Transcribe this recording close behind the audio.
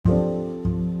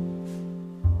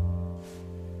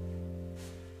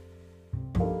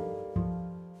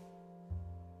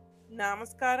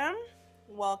Namaskaram.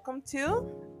 Welcome to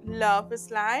Love is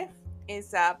Life.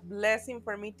 It's a blessing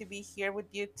for me to be here with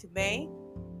you today.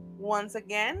 Once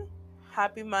again,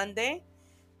 happy Monday,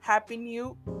 happy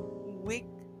new week,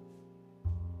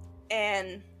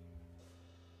 and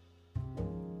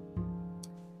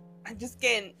I just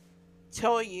can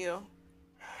tell you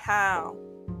how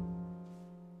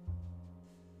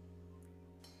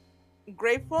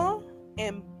grateful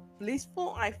and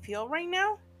blissful I feel right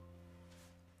now.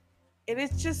 It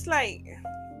is just like,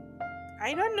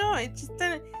 I don't know, it's just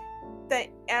the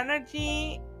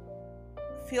energy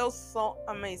feels so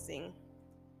amazing.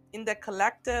 In the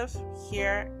collective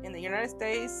here in the United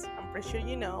States, I'm pretty sure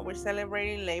you know, we're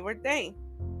celebrating Labor Day.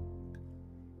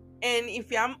 And if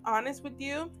I'm honest with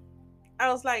you, I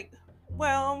was like,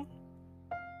 well,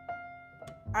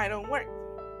 I don't work.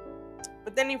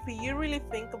 But then if you really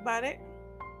think about it,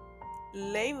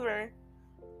 labor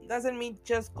doesn't mean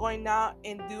just going out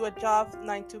and do a job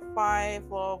 9 to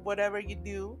 5 or whatever you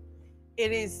do.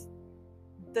 It is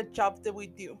the job that we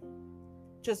do.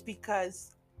 Just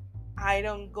because I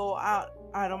don't go out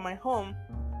of my home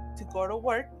to go to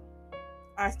work,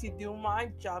 I still do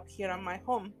my job here at my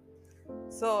home.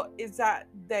 So it's that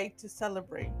day to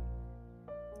celebrate.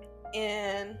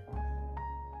 And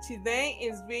today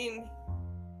is being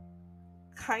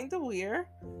kind of weird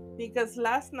because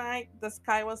last night the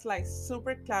sky was like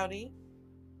super cloudy.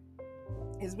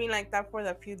 It's been like that for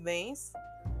a few days.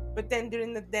 But then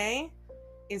during the day,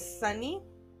 it's sunny.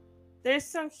 There's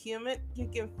some humid you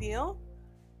can feel.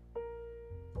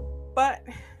 But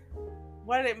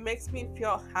what it makes me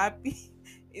feel happy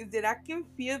is that I can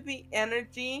feel the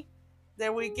energy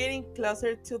that we're getting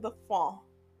closer to the fall.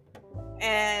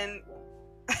 And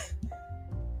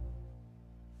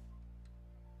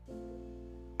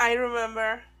I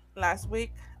remember last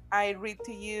week I read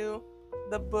to you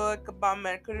the book about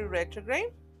Mercury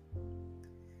retrograde,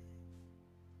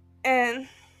 and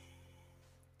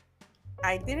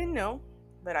I didn't know,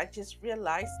 but I just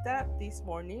realized that this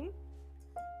morning.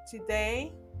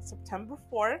 Today, September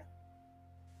 4th,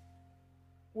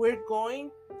 we're going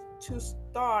to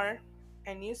start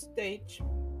a new stage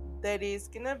that is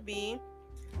gonna be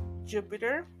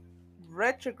Jupiter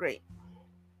retrograde.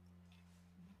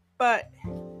 But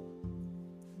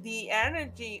the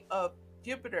energy of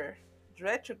Jupiter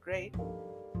retrograde,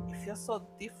 it feels so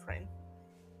different.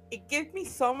 It gives me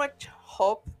so much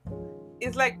hope.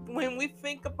 It's like when we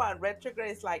think about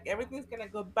retrograde, it's like everything's gonna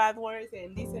go backwards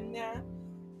and this and that.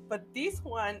 But this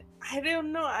one, I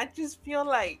don't know. I just feel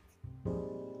like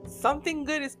something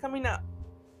good is coming up.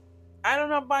 I don't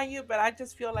know about you, but I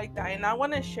just feel like that. And I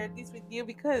want to share this with you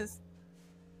because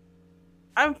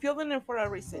I'm feeling it for a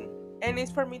reason. And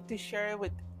it's for me to share it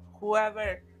with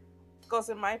whoever goes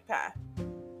in my path.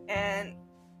 And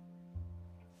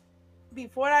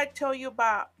before I tell you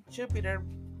about Jupiter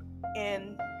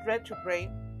and retrograde,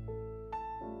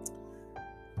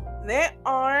 there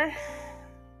are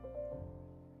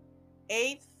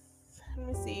eight, let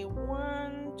me see,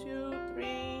 one, two,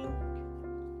 three,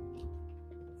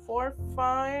 four,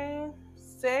 five,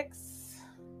 six,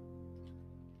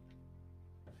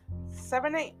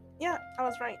 seven, eight. Yeah, I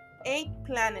was right. Eight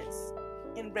planets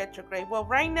in retrograde. Well,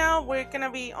 right now we're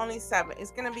gonna be only seven.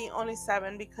 It's gonna be only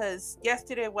seven because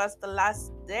yesterday was the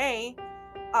last day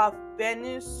of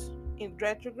Venus in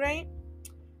retrograde,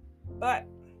 but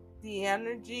the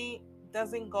energy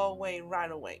doesn't go away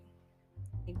right away.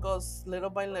 It goes little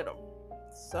by little.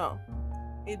 So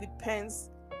it depends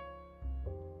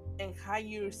on how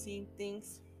you're seeing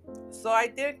things. So I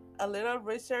did a little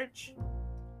research.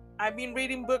 I've been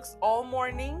reading books all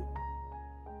morning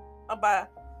about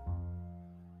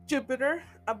Jupiter,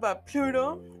 about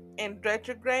Pluto, and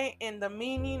retrograde, and the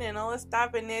meaning and all that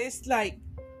stuff. And it's like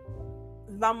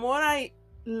the more I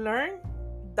learn,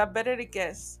 the better it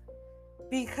gets.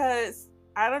 Because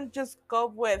I don't just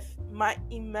go with my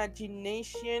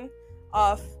imagination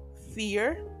of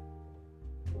fear.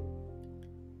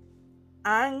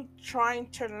 I'm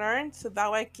trying to learn so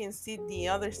that way I can see the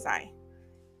other side.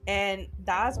 And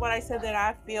that's what I said that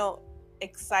I feel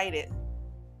excited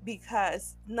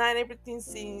because not everything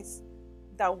seems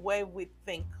the way we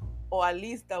think, or at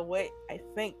least the way I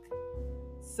think.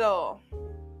 So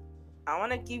I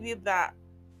want to give you that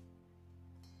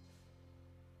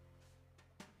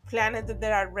planet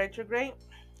that are retrograde.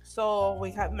 So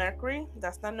we have Mercury.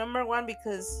 That's the number one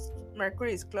because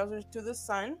Mercury is closer to the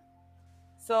sun.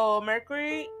 So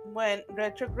Mercury went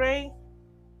retrograde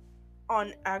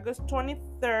on August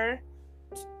 23rd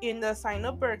in the sign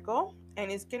of Virgo,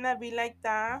 and it's gonna be like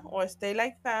that or stay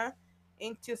like that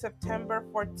into September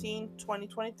 14,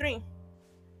 2023.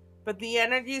 But the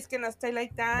energy is gonna stay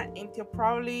like that until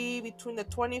probably between the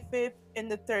 25th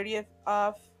and the 30th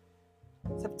of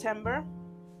September.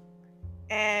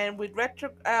 And with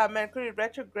Mercury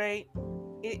retrograde,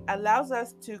 it allows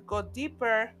us to go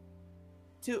deeper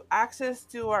to access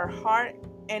to our heart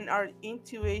and our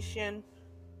intuition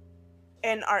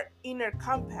and our inner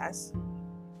compass.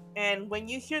 And when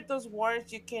you hear those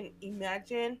words, you can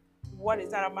imagine what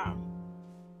is that about.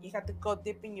 You have to go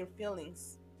deep in your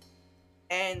feelings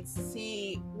and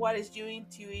see what is your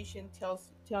intuition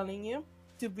telling you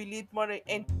to believe more,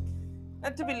 and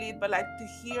not to believe, but like to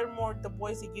hear more the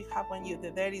voice that you have on you,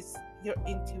 that is your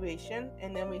intuition.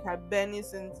 And then we have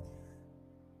Venus and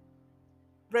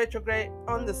retrograde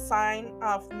on the sign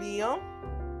of Leo.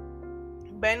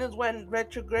 Venus went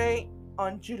retrograde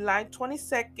on July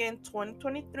 22nd,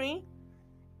 2023,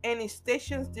 and it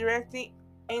stations directly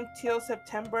until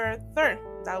September 3rd.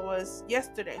 That was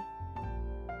yesterday.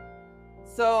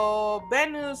 So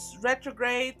Venus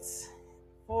retrogrades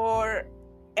for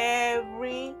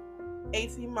every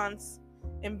 18 months,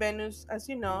 and Venus, as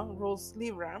you know, rules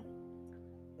Libra.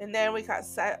 And then we got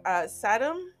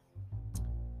Saturn,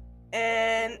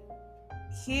 and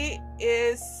he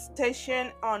is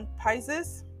stationed on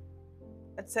Pisces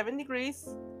at 7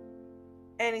 degrees,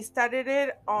 and he started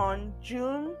it on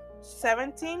June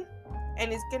 17,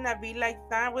 and it's gonna be like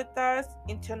that with us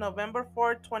until November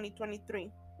 4th,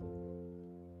 2023.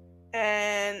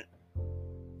 And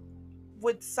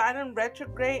with Saturn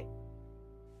retrograde,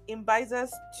 invites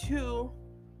us to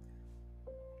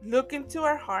look into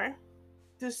our heart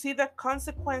to see the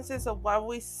consequences of what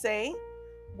we say,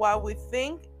 what we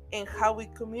think, and how we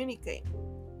communicate.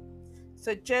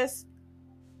 So just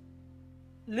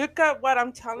look at what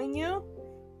I'm telling you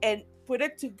and put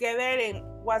it together and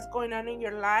what's going on in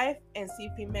your life and see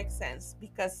if it makes sense.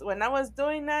 Because when I was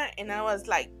doing that and I was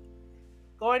like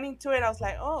going into it, I was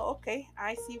like, oh, okay,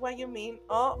 I see what you mean.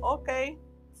 Oh, okay.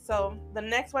 So the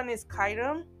next one is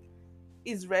Chiron.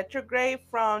 Is retrograde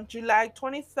from July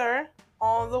 23rd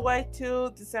all the way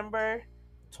to December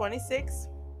 26th.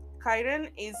 Chiron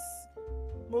is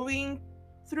moving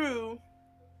through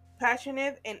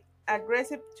passionate and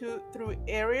aggressive through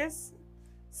Aries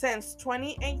since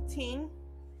 2018,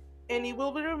 and it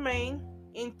will remain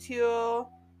until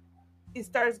it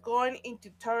starts going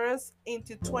into Taurus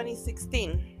into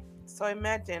 2016. So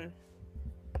imagine.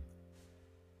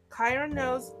 Chiron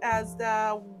knows as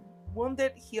the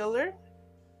wounded healer,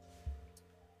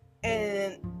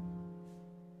 and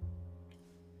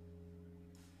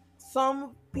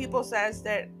some people says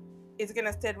that it's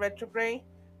gonna stay retrograde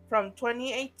from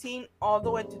 2018 all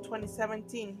the way to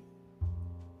 2017.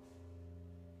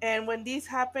 And when this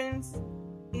happens,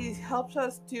 it helps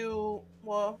us to,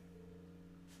 well,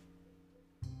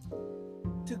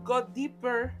 to go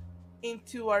deeper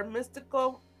into our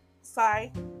mystical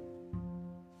side,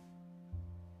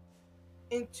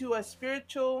 into a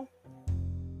spiritual,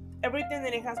 everything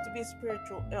that it has to be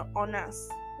spiritual on us.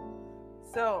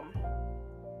 So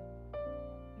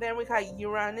then we have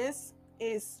Uranus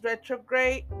is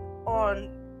retrograde on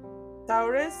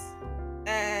Taurus,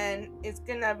 and it's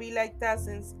gonna be like that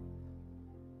since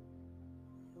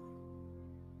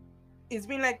it's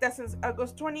been like that since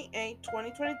August 28,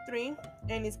 2023,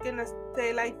 and it's gonna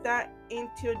stay like that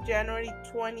until January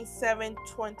 27,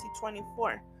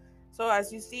 2024. So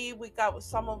as you see, we got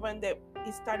some of them that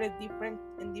it started different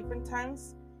in different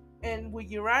times, and with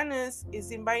Uranus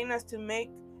is inviting us to make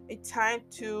a time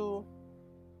to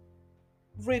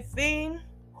rethink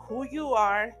who you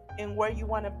are and where you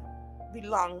want to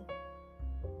belong.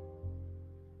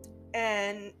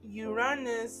 And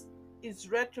Uranus is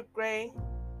retrograde,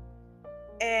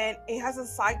 and it has a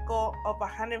cycle of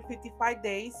 155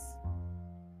 days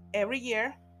every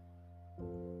year,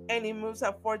 and it moves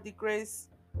at 4 degrees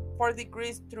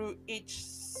through each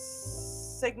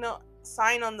signal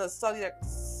sign on the zodiac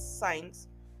signs.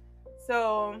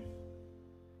 So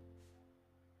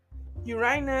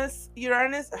Uranus.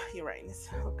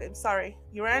 Okay, I'm sorry.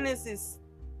 Uranus is.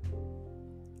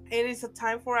 It is a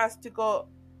time for us to go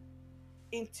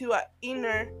into our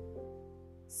inner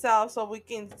self, so we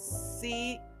can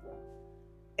see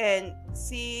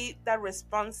the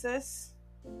responses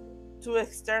to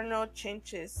external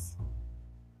changes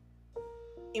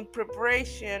in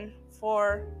preparation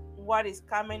for what is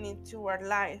coming into our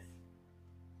life.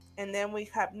 And then we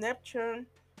have Neptune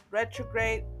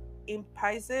retrograde in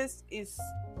Pisces, is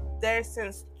there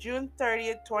since June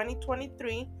 30th,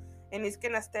 2023, and it's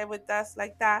gonna stay with us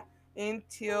like that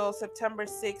until September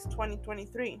 6th,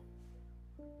 2023.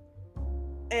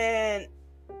 And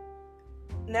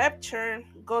Neptune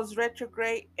goes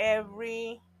retrograde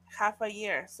every half a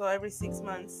year, so every 6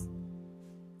 months.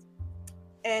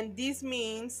 And this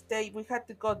means that we had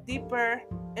to go deeper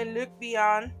and look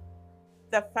beyond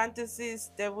the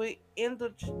fantasies that we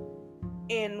indulge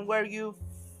in, where you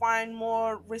find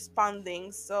more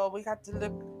responding. So we had to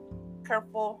look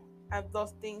careful at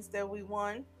those things that we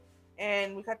want,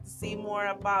 and we had to see more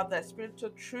about the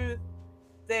spiritual truth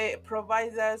that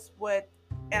provides us with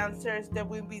answers that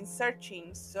we've been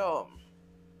searching. So,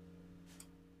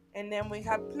 and then we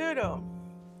have Pluto.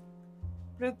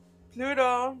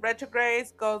 Pluto retrograde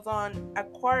goes on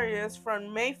Aquarius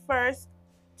from May 1st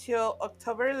till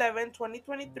October 11,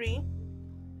 2023.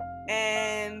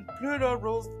 And Pluto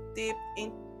rules deep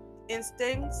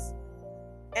instincts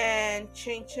and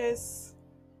changes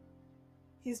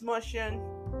his motion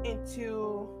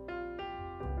into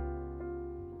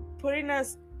putting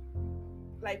us,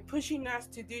 like pushing us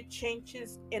to do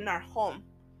changes in our home,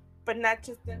 but not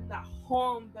just in the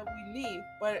home that we live,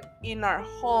 but in our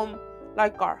home,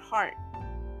 like our heart.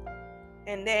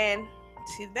 And then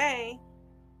today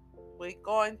we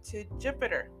go into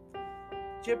Jupiter.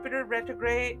 Jupiter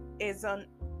retrograde is on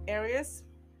Aries,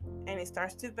 and it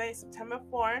starts today, September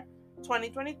 4,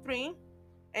 2023,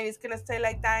 and it's gonna stay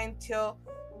like that until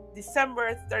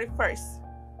December 31st.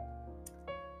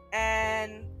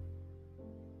 And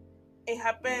it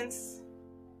happens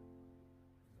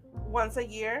once a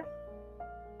year.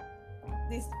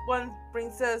 This one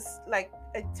brings us like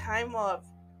a time of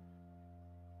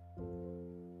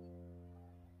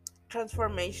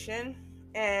transformation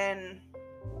and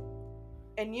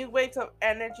a new wave of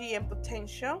energy and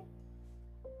potential.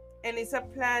 And it's a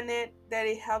planet that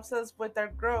it helps us with our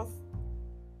growth.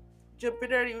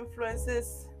 Jupiter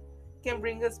influences can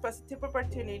bring us positive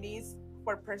opportunities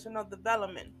for personal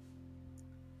development.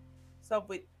 So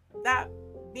with that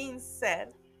being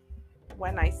said,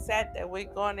 when I said that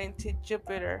we're going into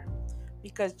Jupiter,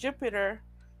 because Jupiter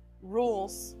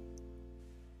rules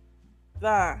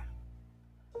the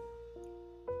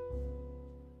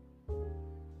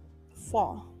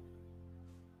fall.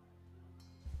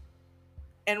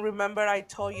 And remember, I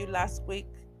told you last week,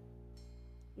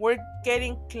 we're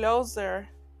getting closer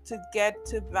to get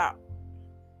to that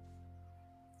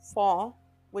fall,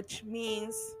 which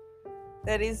means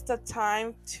that is the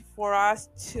time for us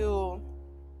to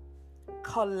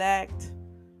collect,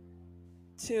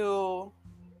 to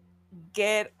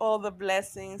get all the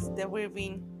blessings that we've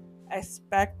been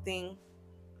expecting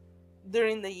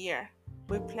during the year.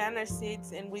 We plant our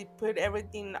seeds and we put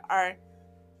everything, our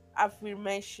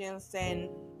affirmations and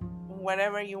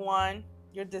whatever you want,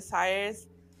 your desires.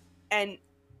 And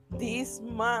this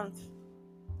month,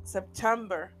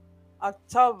 September,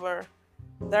 October,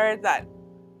 there's that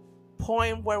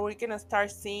point where we're gonna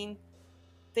start seeing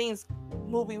things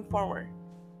moving forward.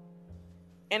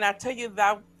 And I tell you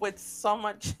that with so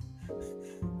much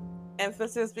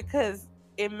emphasis because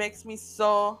it makes me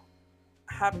so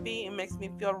happy, it makes me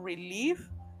feel relief.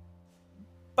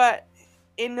 But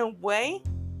in a way,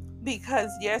 because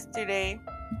yesterday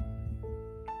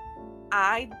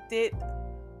I did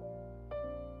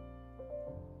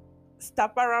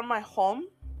stop around my home,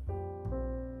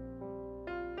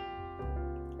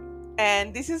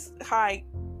 and this is how I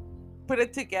put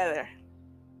it together.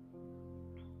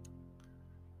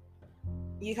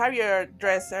 You have your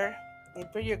dresser, you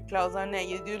put your clothes on it,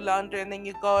 you do laundry, and then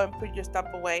you go and put your stuff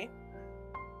away.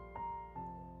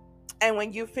 And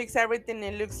when you fix everything,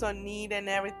 it looks so neat and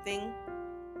everything.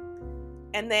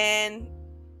 And then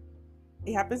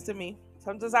it happens to me.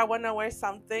 Sometimes I want to wear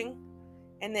something,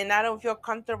 and then I don't feel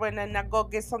comfortable, and then I go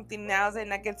get something else,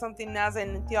 and I get something else,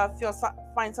 and until I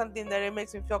find something that it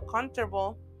makes me feel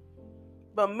comfortable.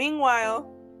 But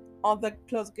meanwhile, all the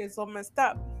clothes get so messed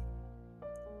up.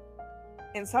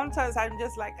 And sometimes I'm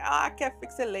just like, I can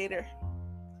fix it later.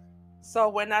 So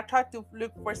when I try to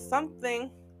look for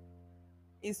something,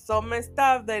 it's so messed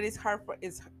up that it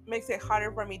makes it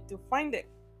harder for me to find it.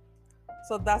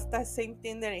 So that's the same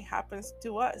thing that it happens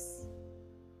to us.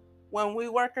 When we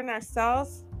work on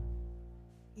ourselves,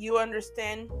 you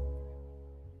understand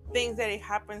things that it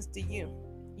happens to you.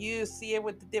 You see it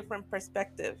with a different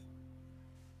perspective.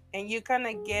 And you kind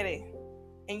of get it.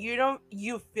 And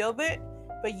you feel it,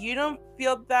 but you don't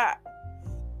feel that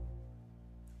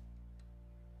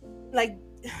like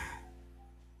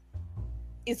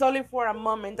it's only for a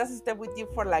moment. That's stay with you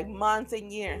for like months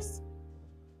and years.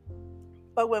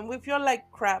 But when we feel like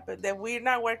crap that we're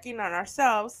not working on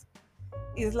ourselves,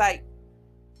 it's like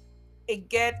it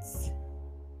gets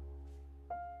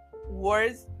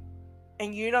worse,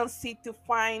 and you don't see to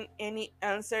find any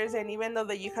answers, and even though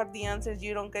that you have the answers,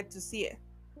 you don't get to see it.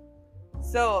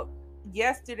 So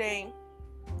yesterday,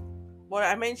 well,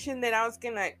 I mentioned that I was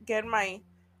gonna get my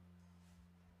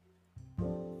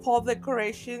fall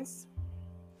decorations.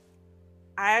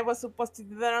 I was supposed to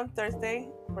do that on Thursday.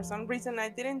 For some reason, I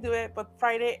didn't do it, but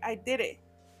Friday I did it.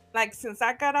 Like, since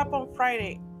I got up on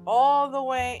Friday all the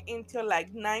way until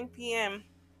like 9 p.m.,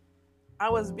 I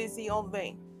was busy all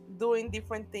day doing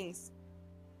different things.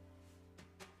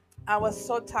 I was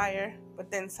so tired, but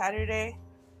then Saturday,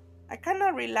 I kind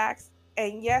of relaxed.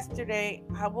 And yesterday,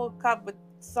 I woke up with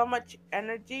so much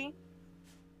energy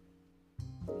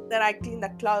that I cleaned the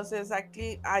closets.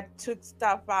 I took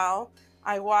stuff out.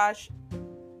 I washed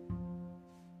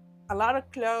a lot of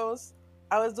clothes.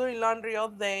 I was doing laundry all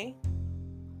day,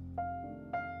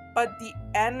 but the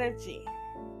energy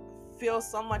feels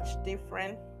so much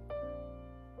different.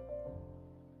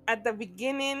 At the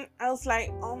beginning, I was like,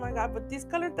 "Oh my god!" But this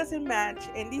color doesn't match,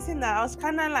 and this and that. I was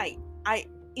kind of like,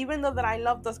 even though that I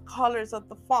love those colors of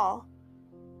the fall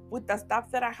with the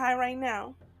stuff that I have right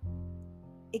now,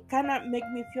 it kind of make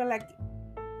me feel like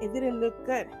it didn't look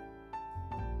good.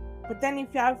 But then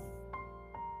if you have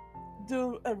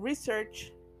do a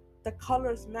research, the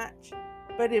colors match.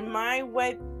 But in my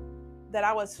way that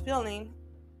I was feeling,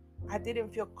 I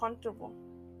didn't feel comfortable.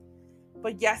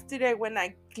 But yesterday when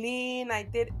I cleaned, I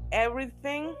did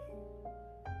everything.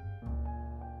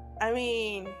 I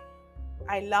mean,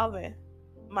 I love it.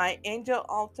 My angel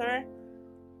altar,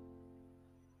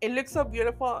 it looks so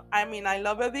beautiful. I mean, I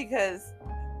love it because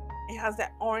it has the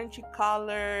orangey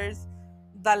colors,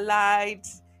 the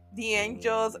lights, the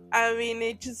angels. I mean,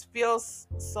 it just feels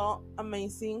so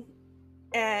amazing.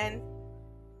 And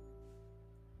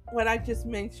what I just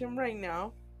mentioned right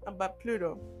now about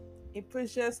Pluto, it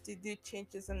pushes us to do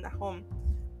changes in the home.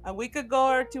 A week ago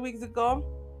or 2 weeks ago,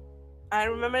 I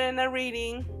remember in a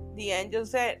reading, the angel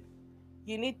said,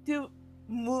 you need to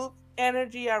move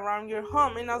energy around your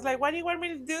home. And I was like, what do you want me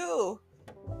to do?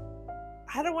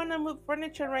 I don't want to move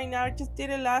furniture right now. I just did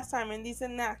it last time and this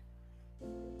and that.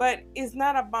 But it's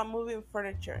not about moving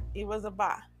furniture. It was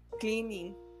about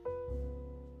cleaning,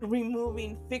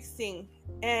 removing, fixing.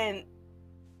 And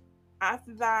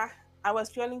after that, I was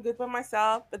feeling good with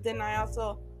myself. But then I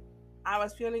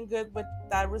was feeling good with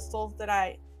the results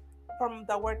from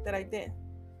the work that I did.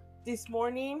 This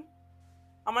morning,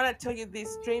 I'm going to tell you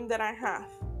this dream that I have.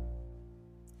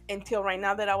 Until right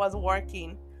now that I was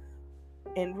working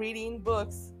and reading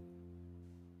books,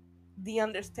 the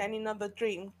understanding of the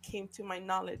dream came to my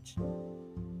knowledge.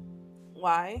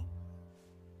 Why?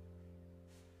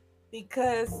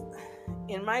 Because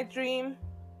in my dream,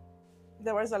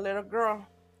 there was a little girl.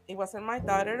 It wasn't my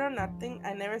daughter or nothing.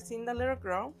 I never seen the little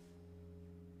girl.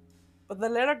 But the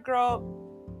little girl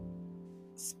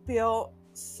spilled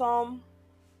some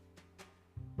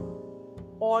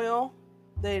oil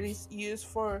that is used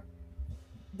for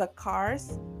the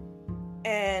cars.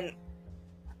 And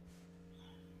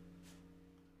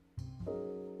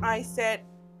I said,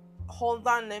 hold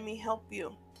on, let me help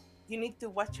you. You need to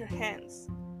wash your hands.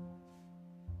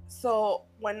 So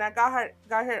when I got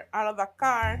her out of the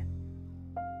car,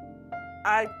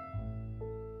 I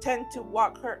tend to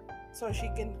walk her so she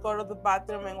can go to the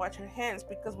bathroom and wash her hands,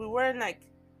 because we were in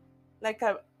like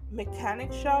a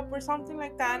mechanic shop or something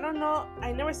like that. I don't know.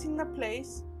 I never seen the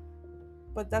place,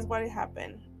 but that's what it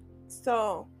happened.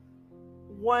 So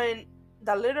when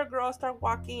the little girl started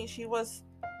walking, she was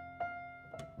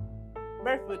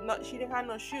barefoot. No, she didn't have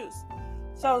no shoes.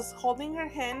 So I was holding her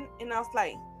hand and I was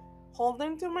like, hold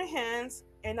them to my hands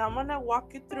and I'm gonna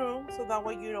walk you through so that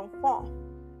way you don't fall.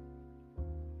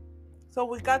 So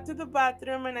we got to the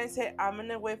bathroom and I said, I'm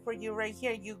gonna wait for you right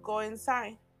here. You go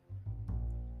inside.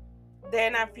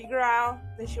 Then I figured out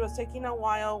that she was taking a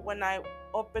while. When I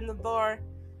opened the door,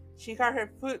 she had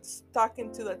her foot stuck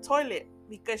into the toilet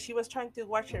because she was trying to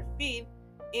wash her feet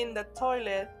in the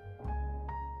toilet.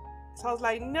 So I was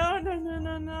like, no, no, no,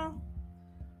 no, no.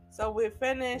 So we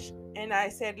finished and I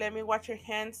said, let me wash your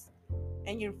hands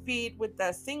and your feet with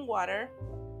the sink water.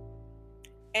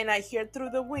 And I hear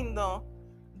through the window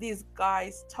these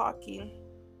guys talking.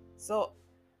 So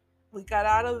we got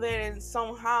out of there and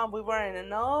somehow we were in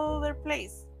another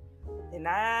place. And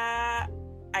I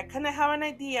kind of have an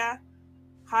idea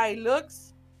how it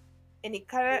looks, and it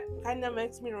kind of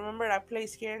makes me remember a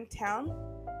place here in town,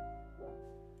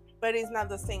 but it's not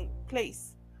the same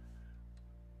place.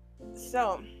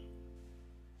 So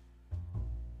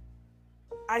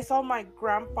I saw my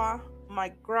grandpa,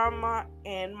 my grandma,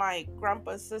 and my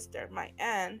grandpa's sister, my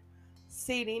aunt,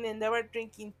 sitting and they were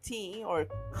drinking tea or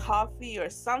coffee or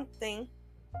something.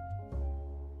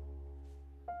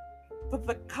 But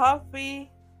the coffee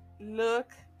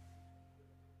looked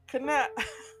kind of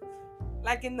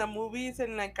like in the movies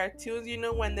and like cartoons,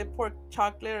 when they pour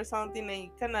chocolate or something and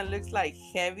it kind of looks like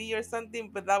heavy or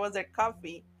something, but that was their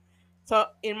coffee. So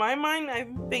in my mind,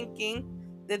 I'm thinking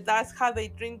that that's how they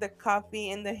drink the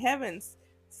coffee in the heavens.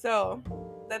 So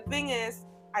the thing is,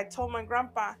 I told my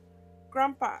Grandpa,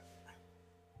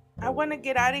 I want to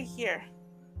get out of here.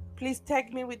 Please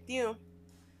take me with you.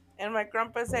 And my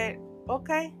grandpa said,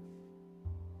 okay,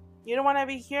 you don't want to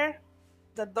be here?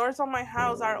 The doors of my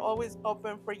house are always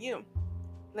open for you.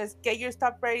 Let's get your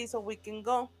stuff ready so we can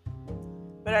go.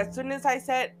 But as soon as I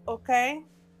said, okay,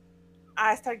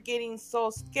 I started getting so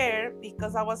scared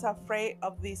because I was afraid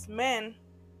of these men,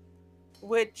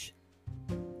 which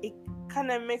it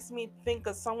kind of makes me think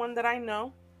of someone that I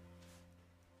know.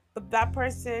 But that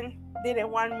person didn't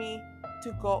want me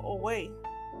to go away.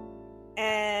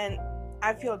 And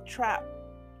I feel trapped.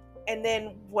 And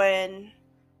then when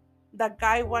the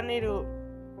guy wanted to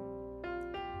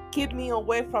keep me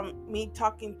away from me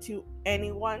talking to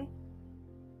anyone,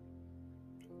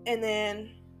 and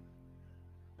then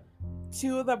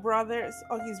two of the brothers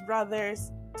or his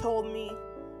brothers told me,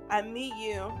 I meet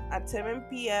you at 7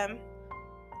 p.m.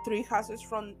 3 houses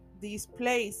from this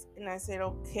place. And I said,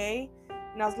 okay.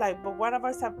 And I was like, but what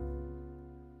about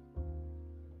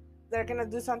they're gonna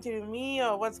do something to me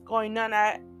or what's going on?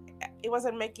 It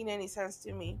wasn't making any sense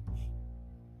to me.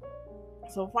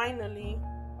 So finally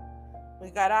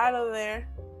we got out of there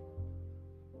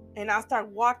and I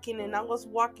started walking, and I was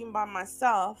walking by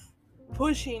myself,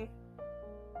 pushing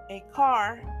a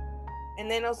car, and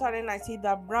then all of a sudden I see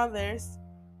the brothers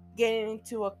getting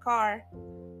into a car,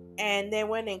 and they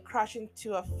went and crashed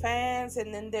into a fence,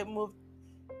 and then they moved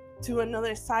to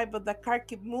another side, but the car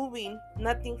kept moving.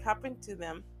 Nothing happened to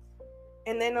them.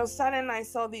 And then all of a sudden I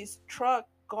saw this truck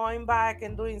going back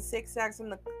and doing zigzags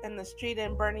in the street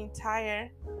and burning tire.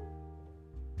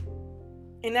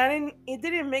 And it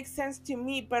didn't make sense to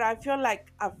me, but I feel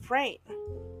like afraid.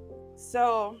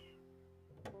 So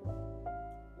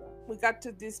we got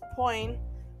to this point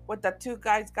where the two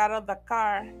guys got out of the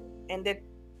car and they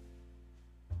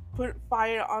put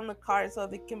fire on the car so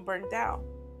they can burn down.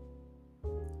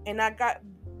 And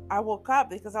I woke up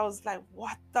because I was like,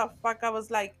 what the fuck? I was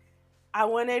like, I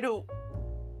wanted to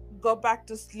go back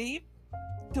to sleep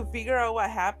to figure out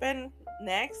what happened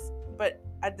next, but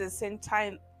at the same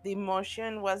time the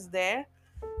emotion was there,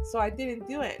 so I didn't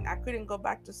do it. I couldn't go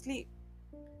back to sleep.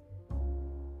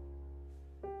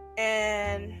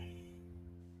 And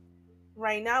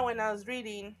right now when I was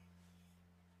reading,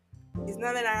 it's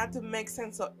not that I had to make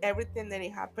sense of everything that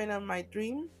it happened in my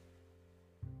dream,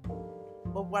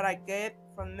 but what I get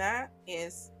from that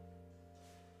is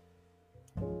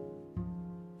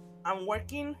I'm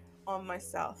working on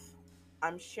myself.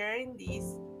 I'm sharing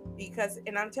these because,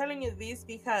 and I'm telling you this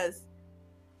because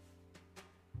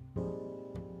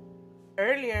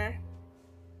earlier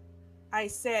I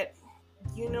said,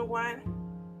 you know what?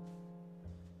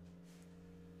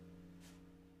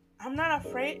 I'm not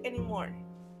afraid anymore.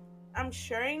 I'm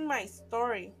sharing my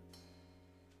story.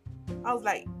 I was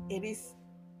like, it is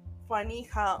funny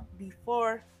how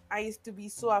before I used to be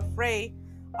so afraid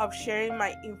of sharing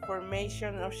my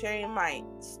information, of sharing my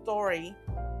story,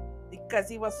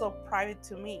 because it was so private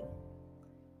to me.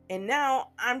 And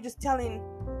now I'm just telling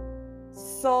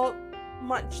so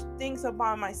much things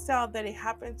about myself that it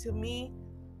happened to me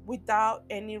without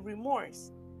any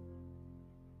remorse.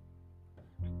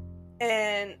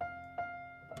 And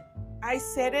I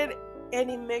said it and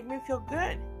it made me feel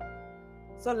good.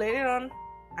 So later on,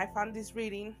 I found this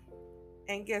reading,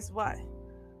 and guess what?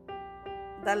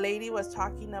 The lady was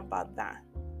talking about that.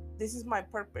 This is my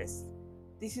purpose.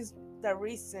 This is the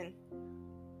reason.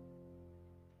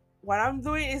 What I'm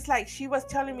doing is like she was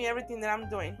telling me everything that I'm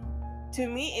doing. To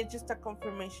me, it's just a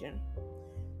confirmation.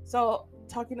 So,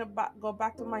 talking about, go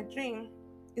back to my dream,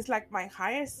 it's like my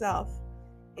higher self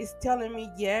is telling me,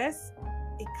 yes,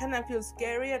 it kind of feels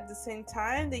scary at the same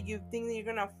time that you think that you're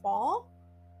gonna fall,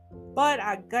 but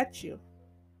I got you.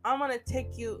 I'm gonna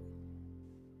take you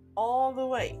all the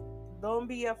way. Don't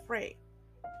be afraid.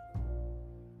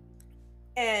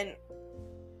 And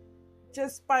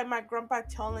just by my grandpa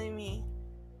telling me,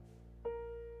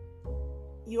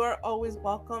 you are always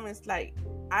welcome, it's like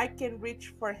I can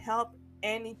reach for help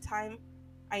anytime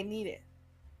I need it.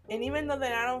 And even though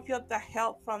that I don't feel the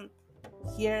help from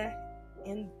here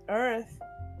in earth,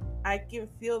 I can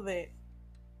feel it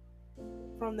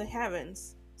from the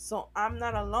heavens. So I'm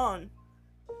not alone.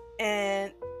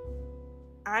 And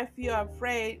I feel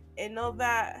afraid and know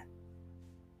that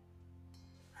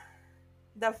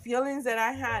the feelings that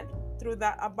I had through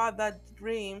that about that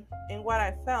dream and what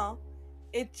I felt,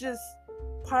 it's just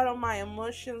part of my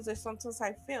emotions that sometimes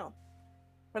I feel.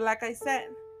 But like I said,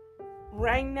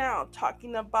 right now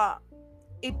talking about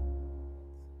it,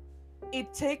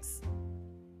 it takes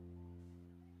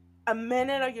a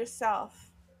minute of yourself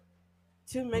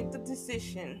to make the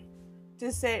decision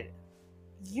to say,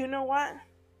 you know what?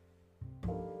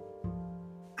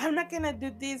 I'm not gonna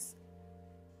do this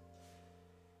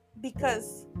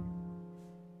because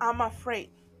I'm afraid.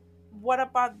 What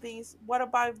about this? What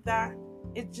about that?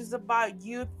 It's just about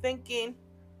you thinking,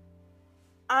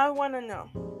 I wanna know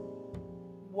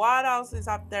what else is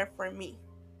up there for me.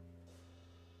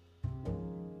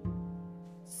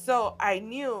 So I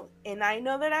knew, and I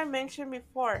know that I mentioned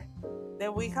before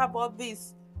that we have all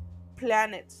these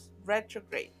planets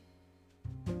retrograde.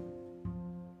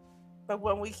 But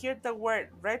when we hear the word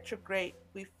retrograde,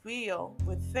 we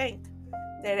think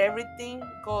that everything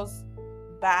goes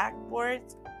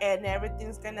backwards and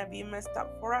everything's gonna be messed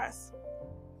up for us.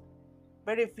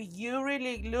 But if you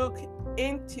really look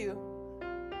into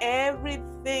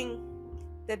everything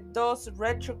that those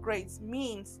retrogrades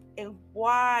means and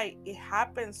why it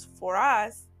happens for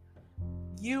us,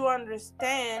 you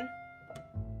understand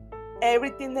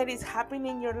everything that is happening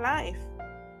in your life.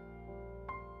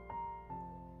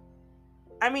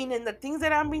 I mean, in the things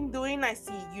that I've been doing, I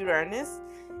see Uranus.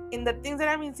 In the things that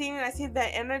I've been seeing, I see the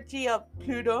energy of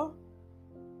Pluto,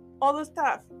 all the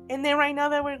stuff. And then right now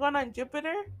that we're going on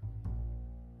Jupiter,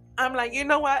 I'm like, you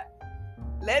know what?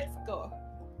 Let's go.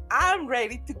 I'm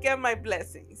ready to get my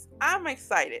blessings. I'm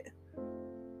excited.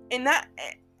 And that,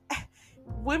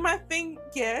 we might think,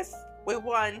 yes, we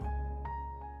want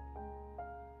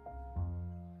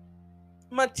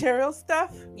material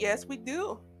stuff. Yes, we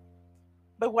do.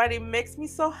 But what it makes me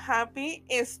so happy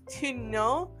is to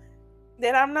know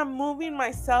that I'm not moving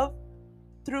myself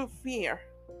through fear.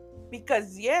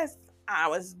 Because yes, I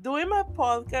was doing my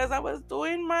podcast, I was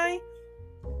doing my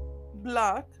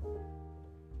blog,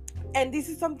 and this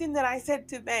is something that I said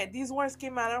today. These words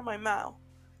came out of my mouth.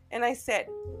 And I said,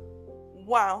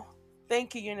 wow,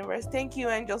 thank you, universe. Thank you,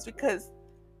 angels, because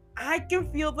I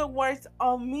can feel the words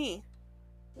on me.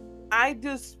 I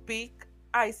do speak.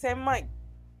 I say my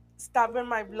stuff in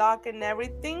my blog and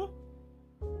everything.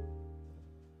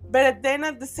 But then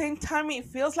at the same time, it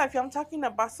feels like I'm talking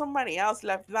about somebody else,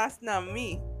 like that's not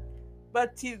me.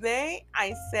 But today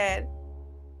I said,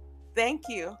 thank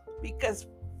you, because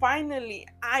finally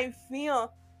I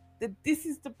feel that this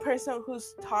is the person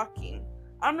who's talking.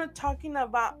 I'm not talking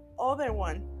about other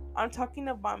one. I'm talking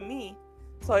about me.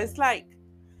 So it's like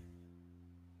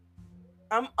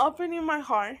I'm opening my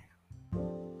heart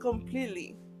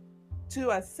completely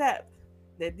to accept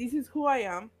that this is who I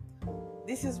am,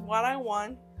 this is what I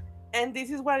want, and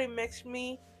this is what it makes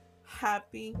me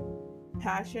happy,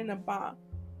 passionate about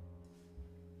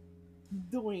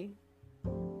doing.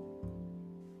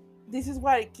 This is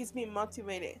what it keeps me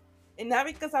motivated. And not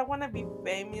because I want to be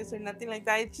famous or nothing like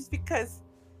that. It's just because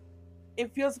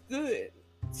it feels good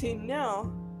to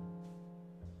know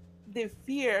the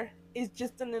fear is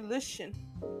just an illusion.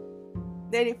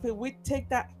 That if we take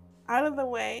that out of the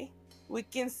way, we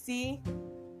can see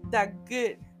the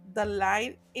good, the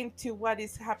light into what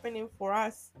is happening for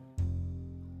us.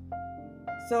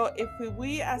 So if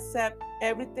we accept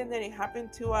everything that it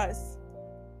happened to us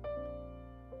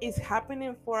is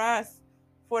happening for us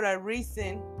for a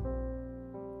reason,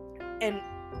 and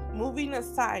moving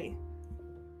aside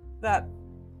that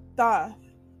thought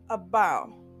about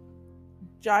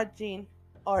judging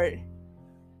or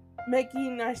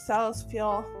making ourselves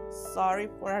feel sorry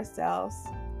for ourselves.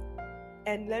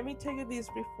 And let me tell you this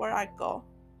before I go.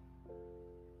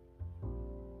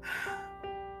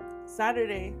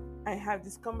 Saturday, I have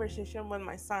this conversation with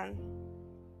my son.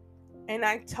 And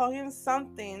I tell him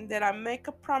something that I make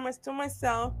a promise to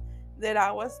myself that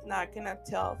I was not going to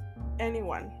tell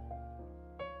anyone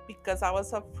because I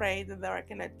was afraid that they were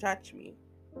going to judge me.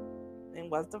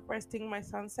 And what's the first thing my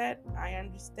son said? I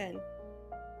understand.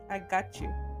 I got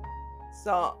you.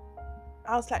 So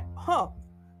I was like, oh.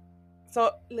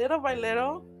 So little by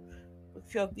little, we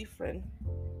feel different.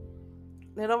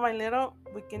 Little by little,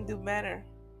 we can do better.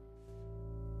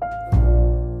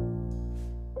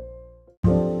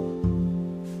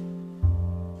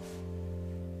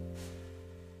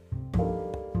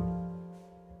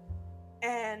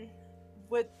 And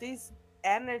with these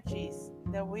energies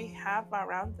that we have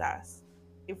around us,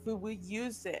 if we would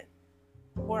use it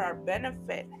for our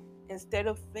benefit instead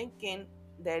of thinking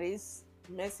that it's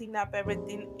messing up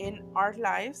everything in our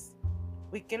lives,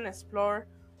 we can explore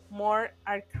more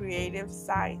our creative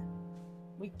side.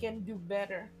 We can do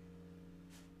better.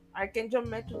 Archangel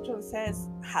Metatron says,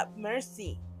 have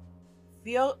mercy.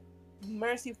 Feel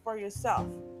mercy for yourself.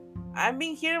 I've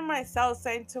been hearing myself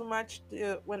saying too much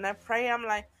when I pray. I'm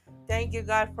like, thank you,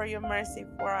 God, for your mercy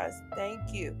for us.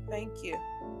 Thank you. Thank you.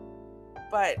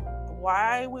 But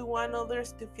why we want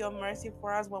others to feel mercy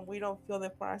for us when we don't feel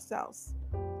it for ourselves.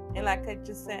 And like I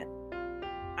just said,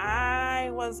 I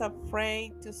was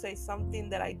afraid to say something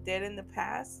that I did in the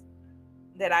past,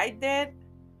 that I did,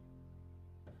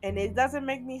 and it doesn't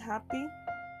make me happy,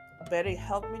 but it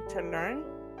helped me to learn.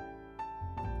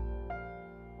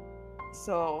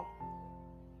 So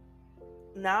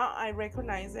now I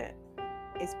recognize it.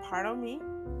 It's part of me.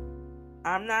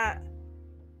 I'm not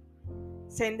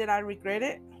saying that I regret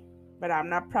it, but I'm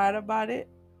not proud about it,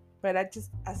 but I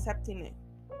just accepting it.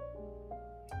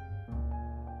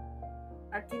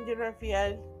 Archangel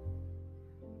Raphael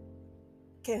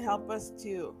can help us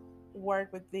to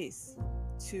work with this,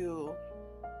 to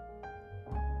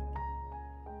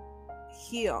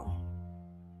heal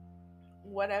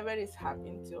whatever is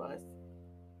happening to us.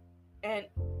 And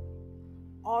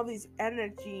all this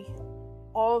energy,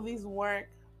 all this work,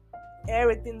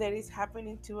 everything that is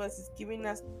happening to us is giving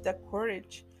us the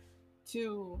courage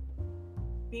to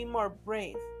be more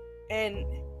brave. And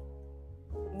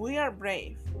we are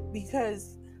brave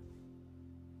because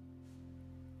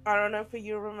I don't know if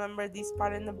you remember this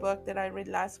part in the book that I read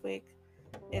last week.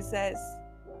 It says,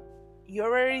 you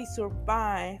already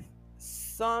survived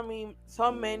so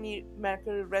many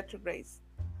Mercury retrogrades.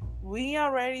 We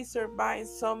already survived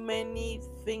so many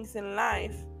things in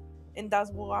life, and that's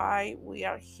why we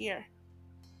are here.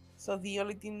 So the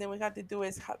only thing that we have to do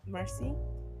is have mercy,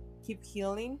 keep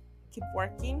healing, keep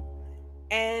working.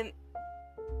 And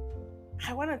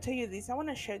I want to tell you this, I want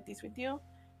to share this with you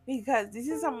because this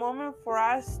is a moment for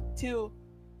us to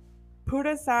put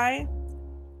aside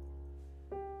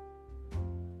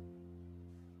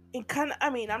it kind of,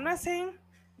 I mean, I'm not saying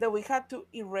that we have to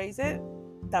erase it,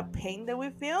 the pain that we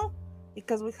feel,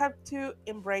 because we have to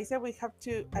embrace it. We have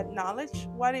to acknowledge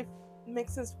what it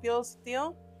makes us feel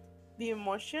still, the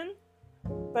emotion,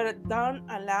 but don't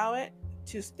allow it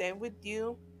to stay with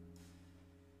you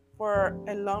for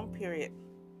a long period.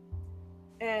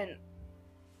 And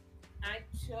I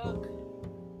took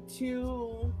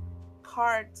two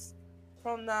cards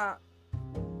from the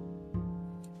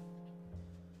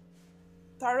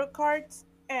tarot cards,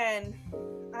 and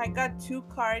I got two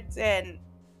cards, and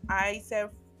I said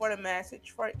for a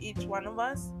message for each one of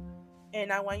us,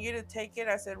 and I want you to take it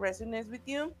as it resonates with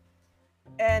you.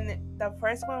 And the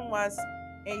first one was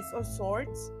Ace of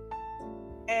Swords,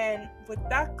 and with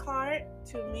that card,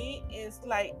 to me, is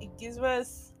like it gives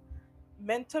us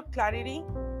mental clarity.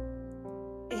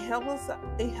 It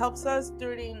helps us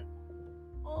during.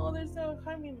 Oh, there's a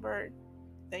hummingbird.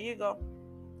 There you go.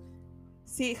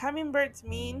 See, hummingbirds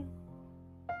mean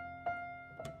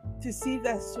to see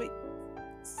the sweet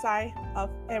side of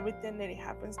everything that it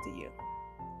happens to you.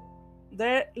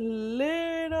 They're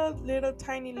little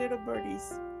tiny little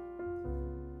birdies,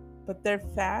 but they're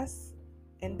fast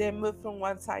and they move from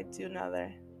one side to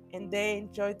another, and they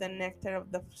enjoy the nectar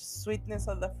of the sweetness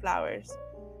of the flowers.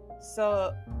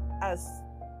 So as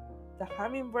the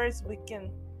hummingbirds, we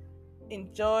can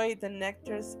enjoy the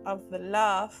nectars of the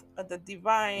love of the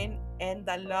divine and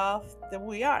the love that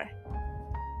we are.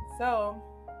 So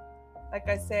like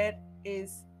I said,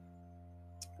 is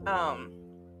um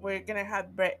we're gonna have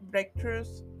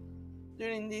breakthroughs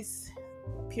during this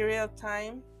period of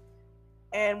time,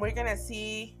 and we're gonna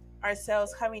see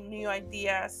ourselves having new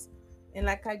ideas. And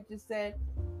like I just said,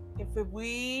 if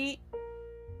we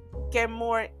get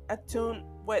more attuned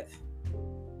with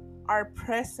our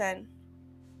present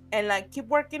and like keep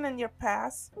working on your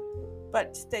past,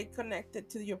 but stay connected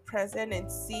to your present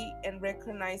and see and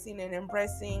recognizing and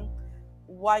embracing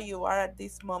what you are at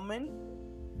this moment,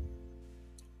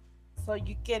 so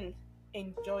you can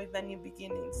enjoy the new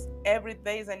beginnings. Every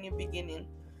day is a new beginning.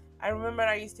 I remember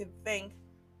I used to think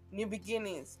new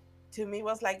beginnings to me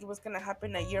was like it was gonna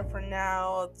happen a year from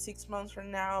now, 6 months from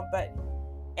now, but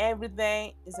every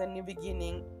day is a new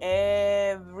beginning.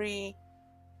 Everything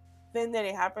that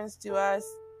it happens to us,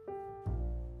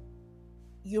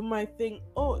 you might think,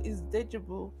 oh, it's deja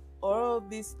vu, or oh,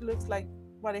 this looks like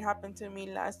what it happened to me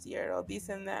last year, or this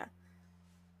and that,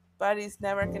 but it's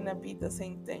never gonna be the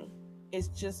same thing. It's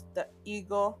just the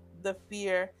ego, the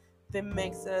fear that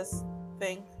makes us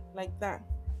think like that.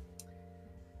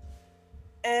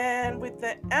 And with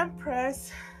the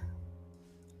Empress,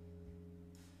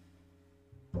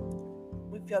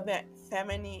 we feel that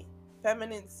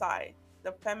feminine side,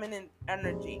 the feminine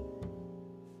energy.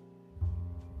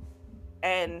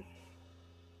 And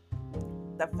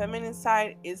the feminine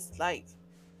side is like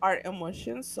our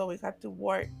emotions, so we have to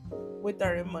work with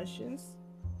our emotions,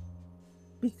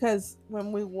 because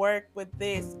when we work with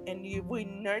this and we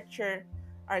nurture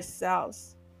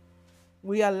ourselves,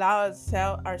 we allow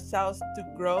ourselves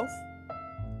to grow,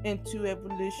 into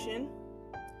evolution,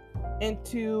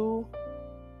 into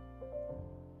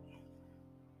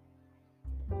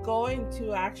go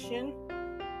into action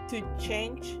to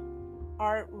change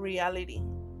our reality.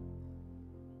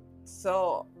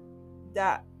 So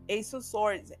the Ace of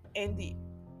Swords and the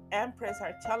Empress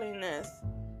are telling us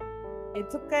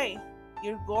it's okay.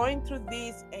 You're going through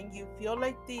this and you feel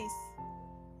like this,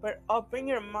 but open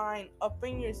your mind,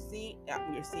 open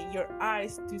your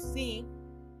eyes to see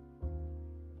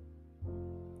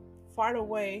far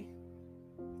away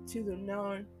to the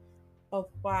known of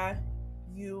what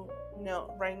you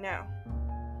know right now.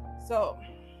 So,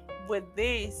 with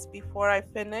this, before I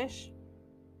finish,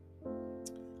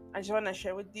 I just want to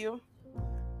share with you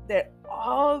that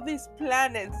all these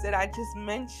planets that I just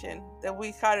mentioned that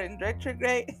we had in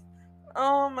retrograde,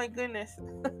 oh my goodness,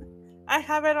 I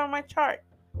have it on my chart.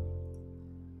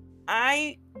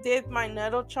 I did my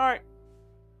natal chart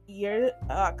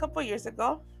a couple years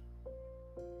ago,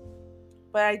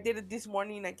 but I did it this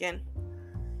morning again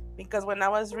because when I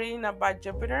was reading about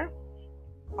Jupiter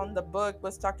on the book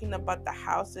was talking about the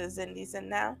houses and this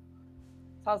and that.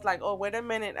 So I was like, oh wait a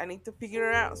minute, I need to figure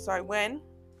it out. So I went,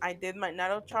 I did my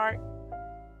natal chart,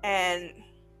 and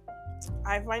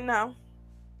I find now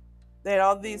that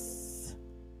all these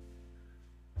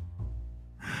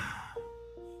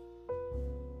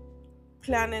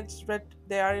planets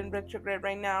they are in retrograde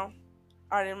right now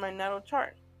are in my natal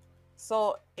chart.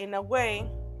 So in a way,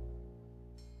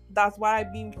 that's why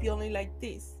I've been feeling like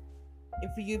this.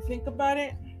 If you think about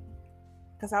it,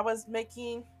 because I was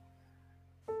making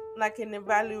like an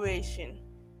evaluation.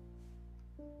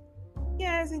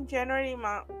 Yes, in January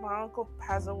my uncle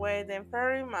passed away. Then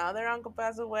February my other uncle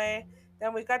passed away.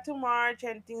 Then we got to March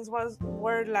and things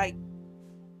were like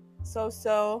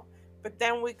so. But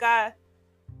then we got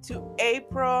to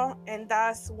April and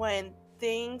that's when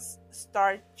things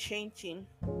start changing.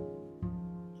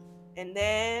 And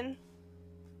then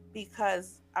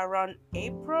because around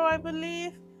April I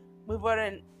believe we were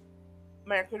in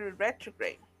Mercury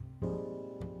retrograde.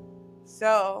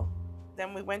 So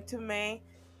then we went to May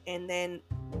and then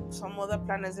some other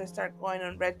planets that start going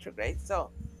on retrograde.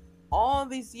 So all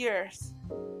these years,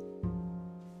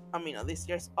 all these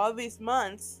years, all these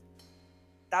months,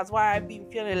 that's why I've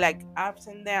been feeling like ups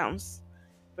and downs.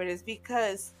 But it's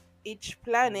because each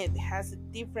planet has a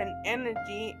different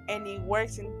energy and it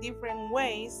works in different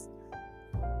ways.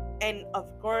 And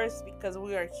of course, because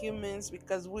we are humans,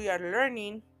 because we are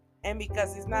learning, and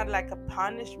because it's not like a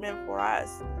punishment for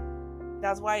us,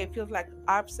 that's why it feels like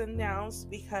ups and downs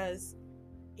because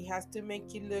it has to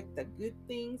make you look the good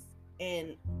things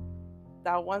and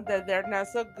the ones that they're not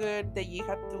so good that you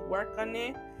have to work on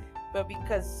it. But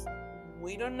because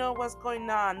we don't know what's going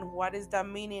on, what is the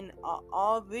meaning of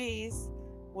all this,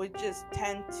 we just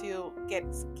tend to get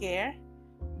scared,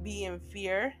 be in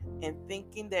fear, and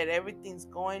thinking that everything's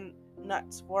going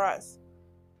nuts for us.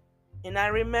 And I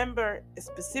remember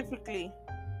specifically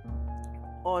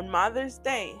on Mother's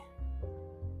Day,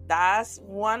 that's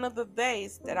one of the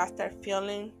days that I start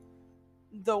feeling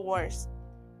the worst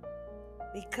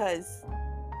because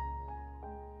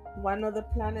one of the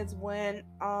planets went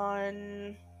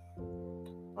on,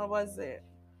 what was it?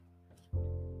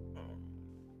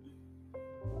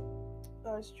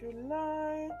 That was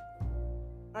July.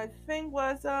 I think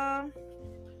was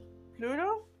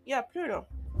Pluto? Yeah, Pluto.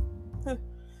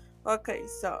 Okay,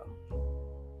 so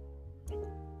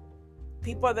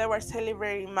people that were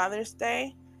celebrating Mother's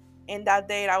Day, and that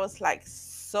day I was like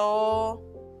so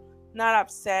not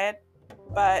upset,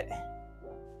 but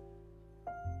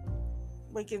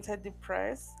we can say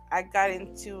depressed. I got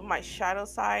into my shadow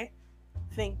side,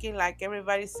 thinking like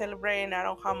everybody's celebrating. I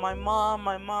don't have my mom,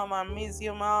 I miss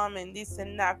you, mom, and this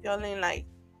and that, feeling like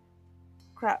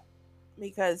crap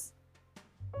because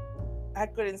I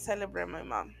couldn't celebrate my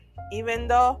mom. Even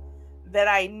though that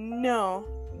I knew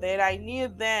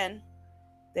then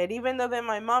that even though that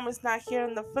my mom is not here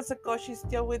in the physical, she's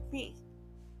still with me.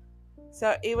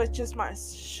 So it was just my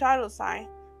shadow side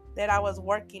that I was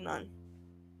working on.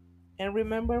 And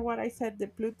remember what I said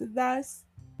that Pluto does?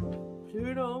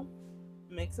 Pluto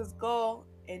makes us go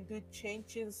and do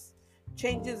changes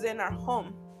in our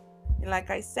home. And like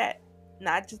I said,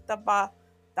 not just about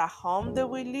the home that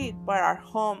we live, but our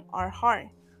home, our heart.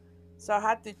 So I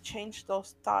had to change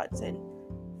those thoughts and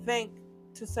think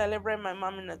to celebrate my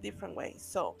mom in a different way.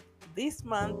 So this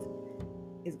month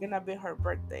is gonna be her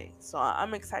birthday. So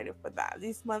I'm excited for that.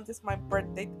 This month is my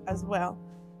birthday as well.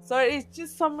 So it's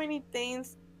just so many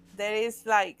things that is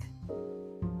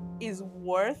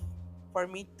worth for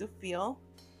me to feel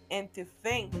and to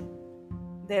think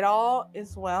that all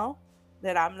is well,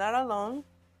 that I'm not alone,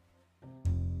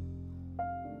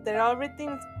 that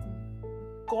everything's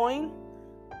going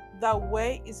the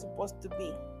way it's supposed to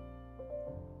be.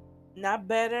 Not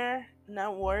better,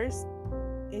 not worse.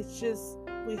 It's just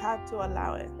we have to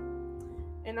allow it.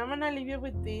 And I'm gonna leave you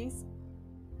with this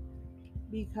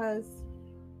because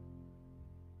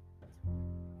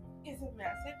it's a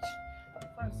message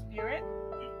from Spirit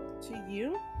to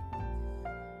you.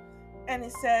 And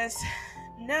it says,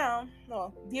 now,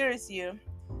 no, dearest you,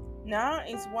 now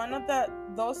is one of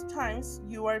those times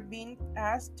you are being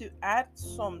asked to add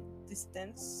some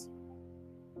distance.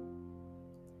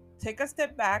 Take a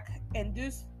step back and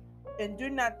do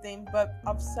nothing but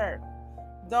observe.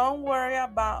 Don't worry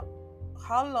about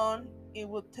how long it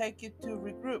will take you to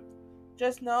regroup.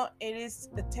 Just know it is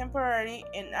a temporary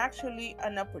and actually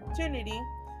an opportunity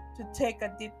to take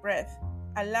a deep breath.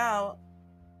 Allow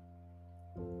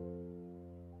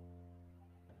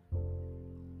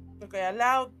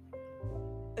allow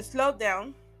slow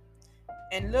down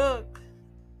and look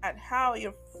at how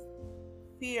your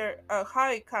fear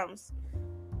how it comes.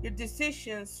 Your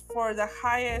decisions for the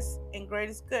highest and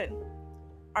greatest good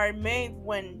are made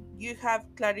when you have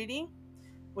clarity,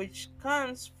 which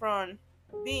comes from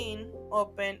being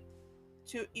open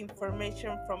to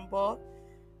information from both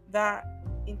the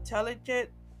intelligent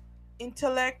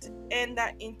intellect and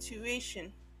the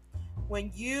intuition.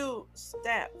 When you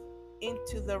step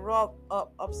into the role of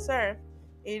observe,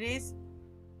 it is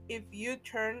if you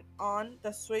turn on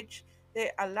the switch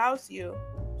that allows you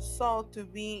soul to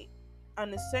be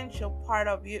an essential part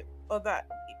of you of the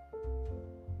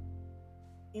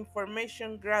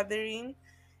information gathering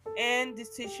and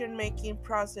decision making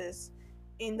process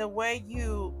in the way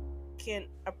you can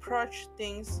approach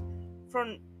things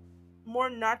from more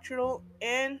natural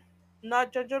and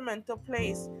not judgmental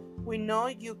place. We know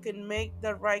you can make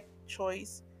the right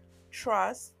choice.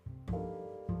 Trust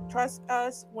trust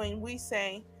us when we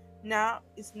say now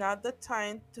is not the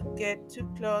time to get too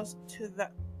close to the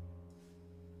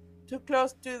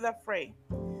fray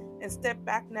and step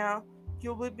back now.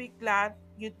 You will be glad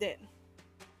you did.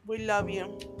 We love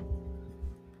you.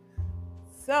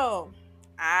 So,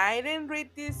 I didn't read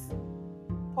this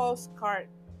postcard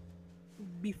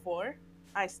before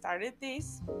I started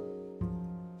this,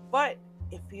 but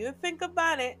if you think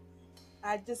about it,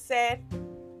 I just said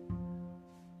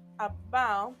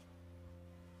about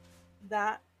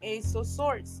the Ace of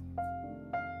Swords.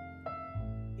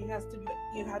 It has to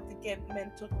you have to get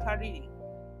mental clarity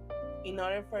in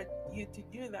order for you to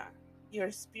do that.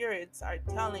 Your spirits are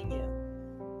telling you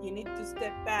you need to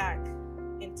step back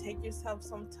and take yourself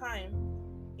some time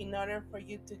in order for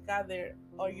you to gather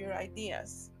all your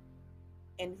ideas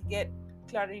and get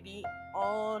clarity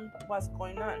on what's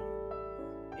going on.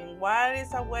 And what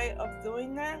is a way of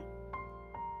doing that?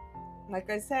 Like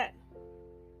I said,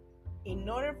 in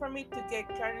order for me to get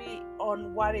clarity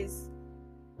on what is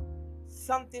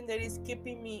something that is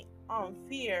keeping me on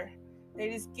fear, that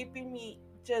is keeping me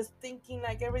just thinking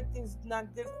like everything's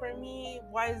not good for me,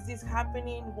 why is this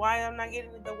happening, why I'm not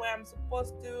getting it the way I'm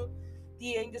supposed to,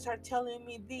 the angels are telling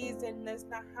me this and that's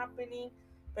not happening,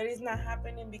 but it's not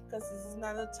happening because this is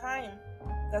not the time.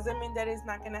 Doesn't mean that it's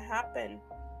not gonna happen.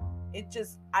 It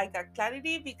just I got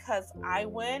clarity because I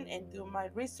went and do my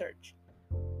research.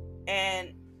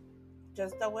 And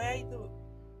just the way I do,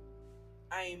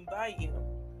 I invite you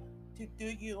to do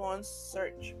your own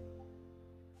search.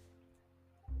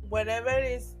 Whatever it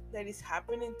is that is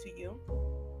happening to you,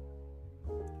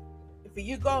 if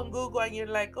you go on Google and you're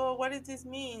like, oh, what does this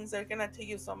mean? They're gonna tell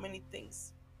you so many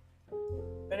things.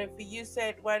 But if you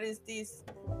said, what is this,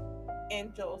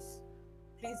 angels?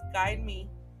 Please guide me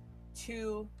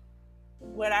to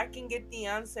where I can get the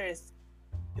answers.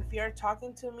 If you're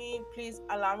talking to me, please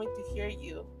allow me to hear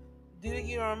you. Do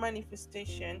your own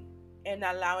manifestation and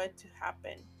allow it to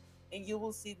happen, and you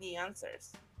will see the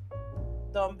answers.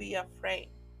 Don't be afraid.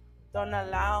 Don't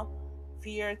allow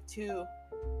fear to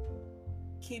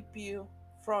keep you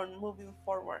from moving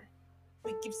forward.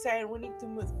 We keep saying we need to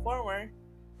move forward,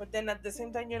 but then at the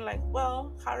same time, you're like,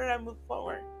 well, how did I move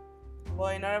forward? Well,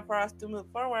 in order for us to move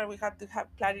forward, we have to have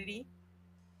clarity.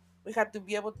 We have to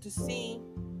be able to see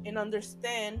and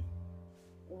understand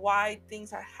why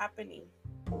things are happening.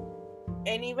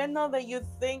 And even though that you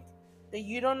think that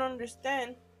you don't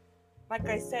understand, like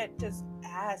I said, just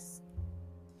ask.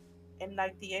 And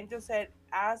like the angel said,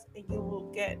 ask and you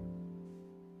will get.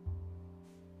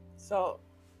 So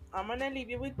I'm gonna leave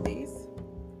you with this.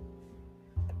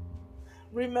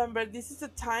 Remember, this is a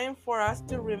time for us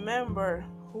to remember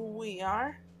who we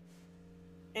are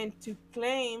and to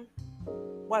claim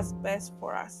what's best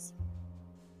for us.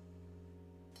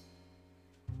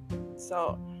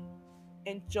 So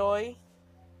enjoy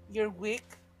your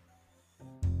week.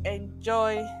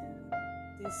 enjoy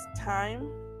this time,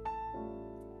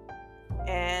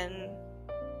 and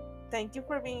thank you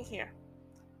for being here.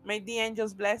 May the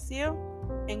angels bless you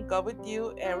and go with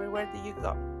you everywhere that you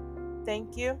go.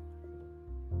 Thank you.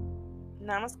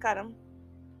 Namaskaram.